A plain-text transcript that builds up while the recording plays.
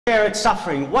share its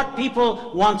suffering. What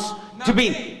people want to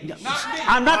be.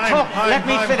 I'm not talking. Let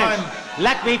me finish.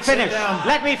 Let me finish.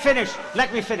 Let me finish.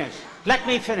 Let me finish. Let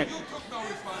me finish.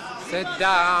 Sit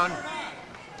down.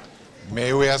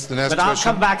 May we ask the next question? But I'll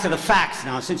question? come back to the facts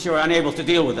now, since you're unable to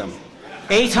deal with them.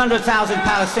 800,000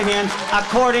 Palestinians,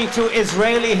 according to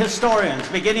Israeli historians,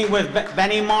 beginning with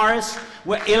Benny Morris,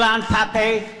 with Ilan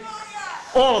Pappé,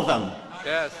 all of them.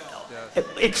 Yes.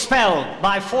 Expelled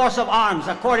by force of arms,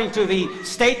 according to the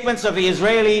statements of the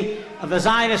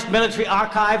Zionist military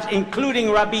archives,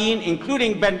 including Rabin,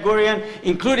 including Ben-Gurion,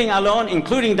 including Alon,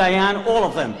 including Dayan, all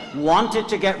of them wanted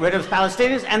to get rid of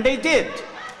Palestinians, and they did.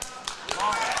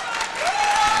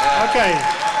 Okay.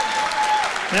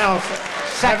 Now,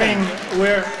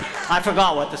 I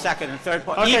forgot what the second and third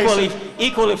point. Okay,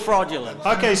 equally fraudulent.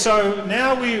 Okay, so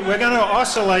now we're going to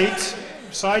oscillate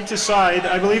side to side.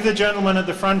 I believe the gentleman at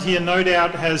the front here, no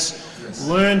doubt, has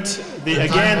learnt the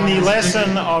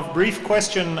lesson of brief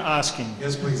question asking.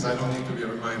 Yes, please. I don't need to be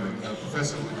reminded.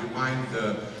 Professor, would you mind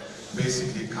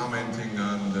basically commenting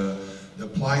on the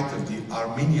plight of the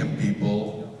Armenian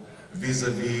people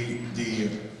vis-a-vis the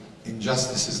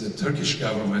injustices the Turkish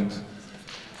government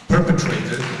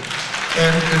perpetrated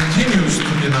and continues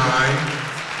to deny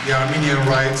the Armenian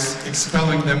rights,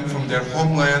 expelling them from their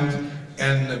homeland,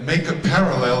 and make a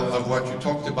parallel of what you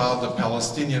talked about, the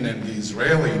Palestinian and the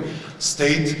Israeli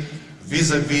state,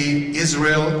 vis-a-vis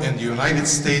Israel and the United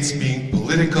States being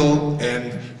political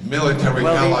and military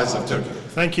allies of Turkey.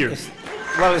 Thank you.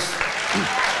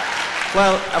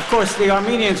 Well, of course, the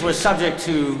Armenians were subject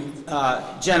to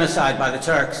genocide by the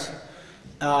Turks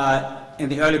in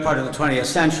the early part of the 20th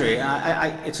century.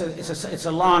 It's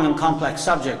a long and complex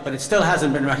subject, but it still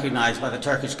hasn't been recognized by the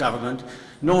Turkish government,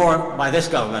 nor by this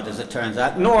government, as it turns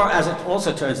out, nor, as it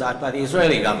also turns out, by the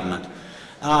Israeli government,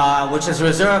 which has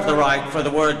reserved the right for the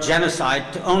word genocide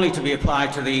only to be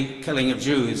applied to the killing of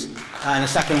Jews in the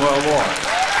Second World War.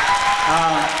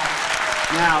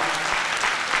 Now,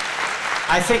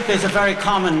 I think there's a very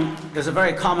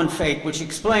common fate which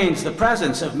explains the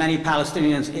presence of many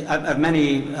Palestinians,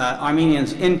 many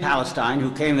Armenians in Palestine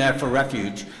who came there for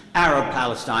refuge, Arab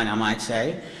Palestine, I might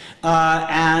say,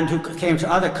 and who came to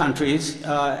other countries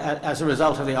as a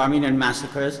result of the Armenian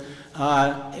massacres,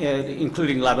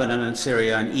 including Lebanon and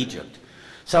Syria and Egypt.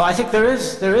 So I think there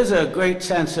is a great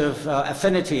sense of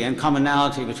affinity and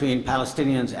commonality between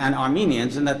Palestinians and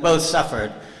Armenians, and that both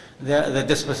suffered the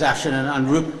dispossession and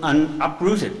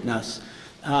uprootedness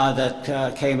that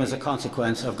came as a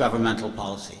consequence of governmental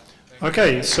policy.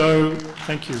 Okay, so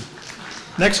thank you.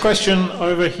 Next question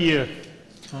over here,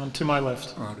 to my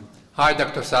left. Hi,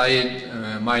 Dr. Saeed.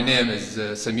 My name is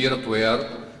Samir Twer.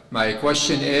 My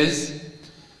question is,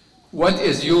 what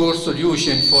is your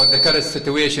solution for the current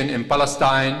situation in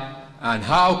Palestine, and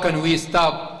how can we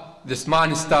stop this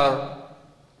monster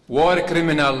war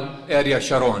criminal Ariel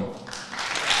Sharon?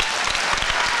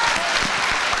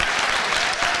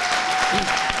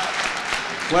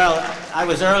 Well, I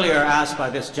was earlier asked by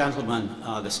this gentleman,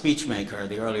 the speechmaker,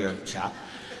 the earlier chap,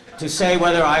 to say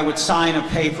whether I would sign a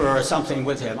paper or something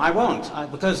with him. I won't,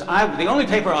 because the only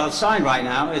paper I'll sign right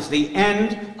now is the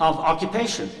end of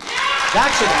occupation. That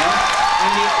should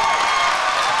end,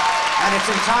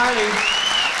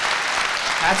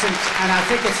 and I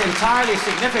think it's entirely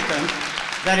significant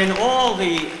that in all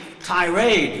the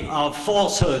tirade of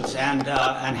falsehoods and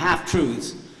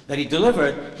half-truths that he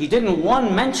delivered, he didn't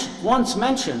once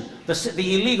mention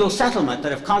the illegal settlement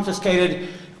that have confiscated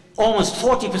almost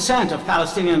 40% of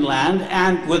Palestinian land,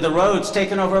 and with the roads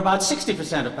taken over about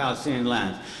 60% of Palestinian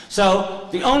land. So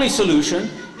the only solution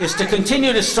is to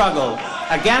continue to struggle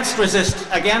against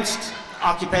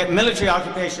military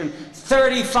occupation,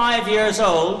 35 years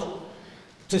old,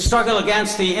 to struggle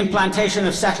against the implantation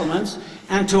of settlements,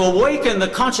 and to awaken the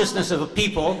consciousness of a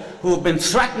people who have been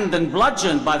threatened and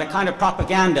bludgeoned by the kind of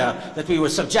propaganda that we were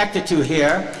subjected to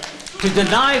here, to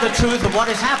deny the truth of what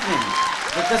is happening.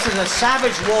 That this is a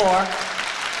savage war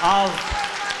of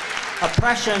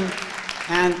oppression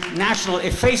and national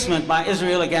effacement by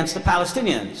Israel against the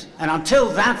Palestinians. And until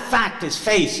that fact is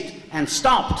faced and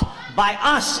stopped by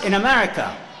us in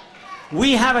America,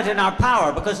 we have it in our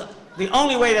power, because the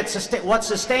only way that what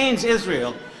sustains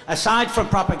Israel, aside from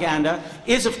propaganda,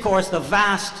 is of course the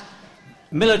vast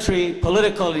military,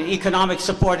 political, and economic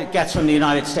support it gets from the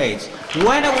United States.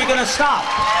 When are we going to stop?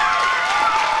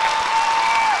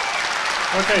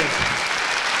 Okay.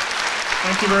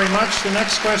 Thank you very much. The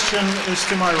next question is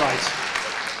to my right.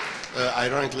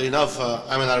 Ironically enough,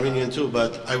 I'm an Armenian too,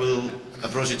 but I will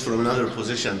approach it from another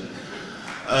position.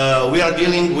 We are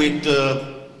dealing with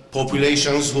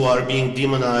populations who are being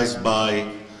demonized by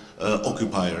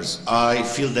occupiers. I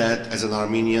feel that as an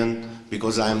Armenian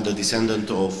because I am the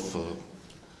descendant of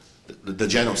the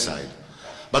genocide.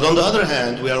 But on the other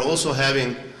hand, we are also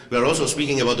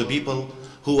speaking about the people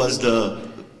who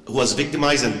was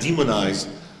victimized and demonized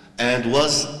and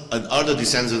are the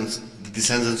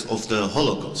descendants of the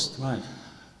Holocaust. Right.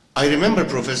 I remember,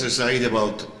 Professor Said,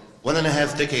 about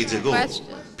 1.5 decades ago,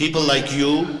 people like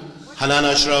you, Hanan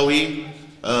Ashrawi,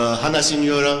 Hannah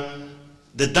Signora,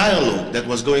 the dialogue that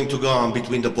was going to go on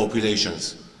between the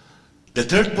populations. The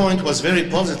third point was very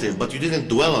positive, but you didn't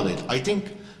dwell on it. I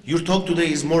think your talk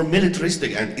today is more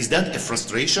militaristic, and is that a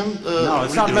frustration? No,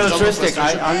 it's not militaristic.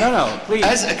 No, please.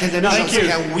 As academics,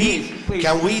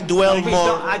 can we dwell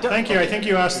more? Thank you. I think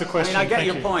you asked the question. I get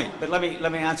your point, but let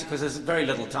me answer because there's very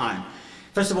little time.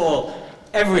 First of all,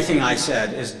 everything I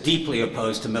said is deeply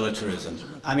opposed to militarism.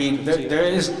 I mean, there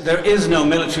is no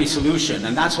military solution,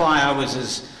 and that's why I was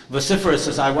as vociferous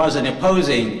as I was in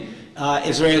opposing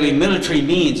Israeli military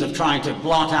means of trying to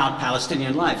blot out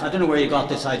Palestinian life. I don't know where you got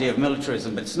this idea of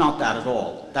militarism, but it's not that at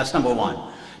all. That's number one.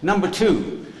 Number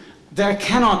two, there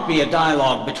cannot be a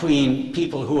dialogue between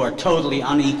people who are totally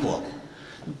unequal.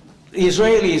 The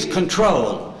Israelis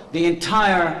control the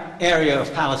entire area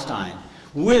of Palestine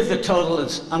with the total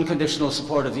and unconditional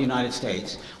support of the United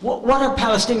States. What are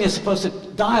Palestinians supposed to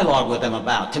dialogue with them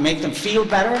about? To make them feel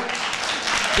better?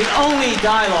 The only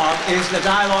dialogue is the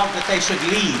dialogue that they should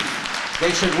leave.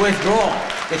 They should withdraw.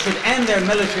 They should end their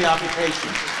military occupation.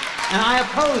 And I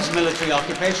oppose military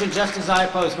occupation just as I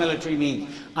oppose military means.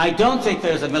 I don't think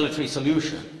there's a military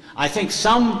solution. I think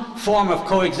some form of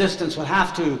coexistence will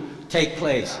have to take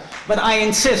place. But I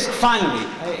insist, finally,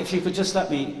 if you could just let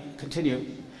me continue,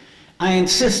 I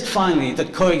insist finally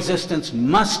that coexistence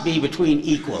must be between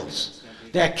equals.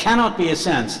 There cannot be a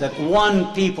sense that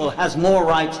one people has more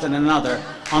rights than another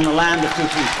on the land of two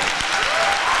people.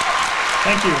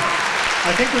 Thank you.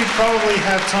 I think we probably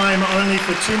have time only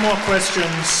for 2 more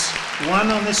questions. One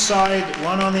on this side,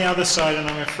 one on the other side, and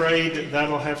I'm afraid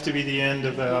that'll have to be the end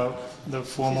of the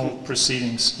formal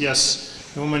proceedings.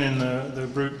 Yes, the woman in the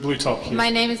blue top here.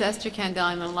 My name is Esther Kandel.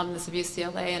 I'm an alumnus of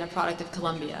UCLA and a product of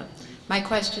Columbia. My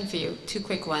question for you, 2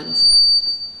 quick ones.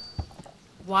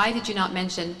 Why did you not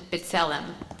mention B'Tselem?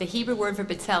 The Hebrew word for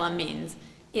B'Tselem means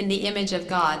in the image of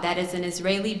God. That is an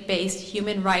Israeli-based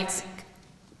human rights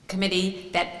committee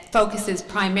that focuses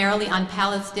primarily on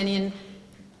Palestinian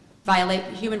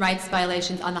human rights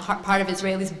violations on the part of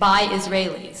Israelis by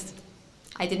Israelis.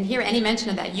 I didn't hear any mention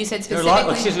of that. You said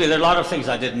specifically... Excuse me, there are a lot of things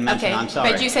I didn't mention, okay, I'm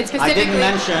sorry. But you said specifically... I didn't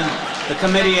mention the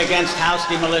Committee Against House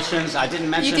Demolitions. I didn't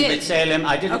mention B'Tselem.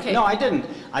 Okay. No, I didn't.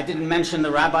 I didn't mention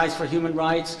the Rabbis for Human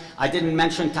Rights. I didn't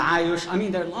mention Ta'ayush. I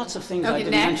mean, there are lots of things I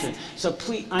didn't mention. So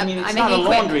please, I mean, it's not a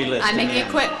laundry list. I'm making it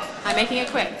quick. I'm making it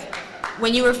quick.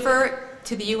 When you refer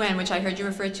to the UN, which I heard you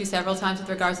refer to several times with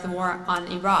regards to the war on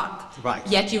Iraq, right.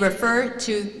 Yet you refer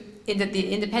to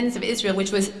the independence of Israel,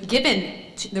 which was given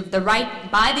to the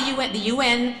right by the UN. The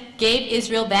UN gave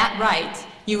Israel that right.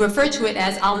 You refer to it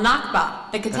as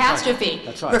al-Nakba, the catastrophe.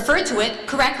 That's right. Refer to it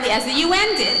correctly as the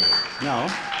UN did. No,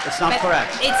 it's not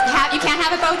correct. You can't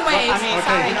have it both ways. Well, I mean,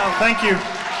 sorry. you know, Thank you.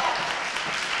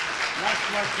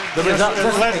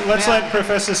 Let's let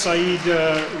Professor Said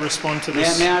respond to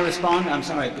this. May I respond? I'm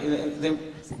sorry.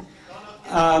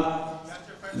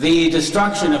 The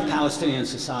destruction of Palestinian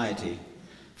society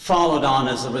followed on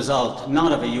as a result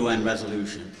not of a UN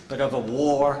resolution, but of a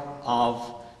war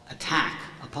of attack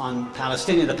upon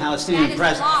Palestinian, the Palestinian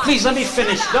press. Please let me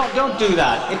finish. Don't do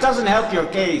that. It doesn't help your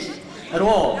case at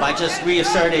all by just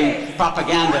reasserting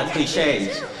propaganda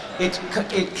cliches.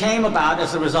 It came about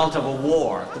as a result of a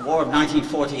war, the war of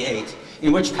 1948,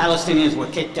 in which Palestinians were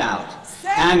kicked out.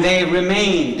 And they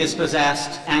remain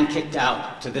dispossessed and kicked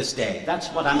out to this day. That's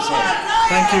what I'm saying.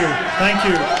 Thank you. Thank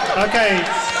you. Okay.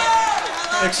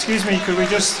 Excuse me, could we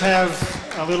just have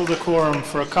a little decorum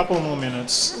for a couple more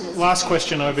minutes? Last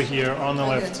question over here on the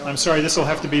left. I'm sorry, this will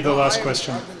have to be the last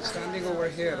question. Standing over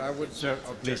here, I would... Sir,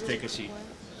 please take a seat.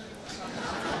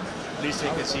 Please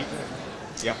take a seat.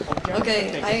 Yeah.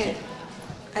 Okay,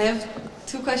 I have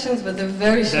 2 questions, but they're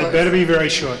very short. That better be very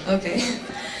short. Okay.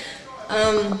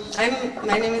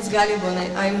 My name is Gali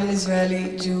Bonai. I'm an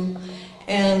Israeli Jew,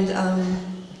 and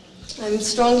I'm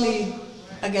strongly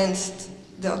against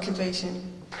the occupation.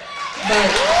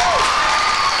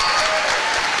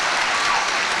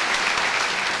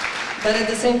 But at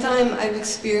the same time, I've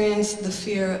experienced the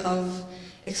fear of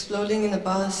exploding in a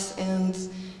bus and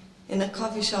in a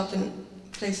coffee shop and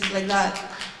places like that.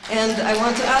 And I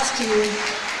want to ask you,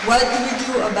 what do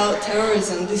we do about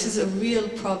terrorism? This is a real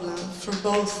problem for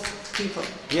both people.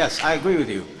 Yes, I agree with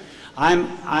you.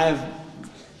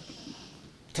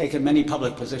 taken many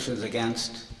public positions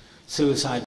against suicide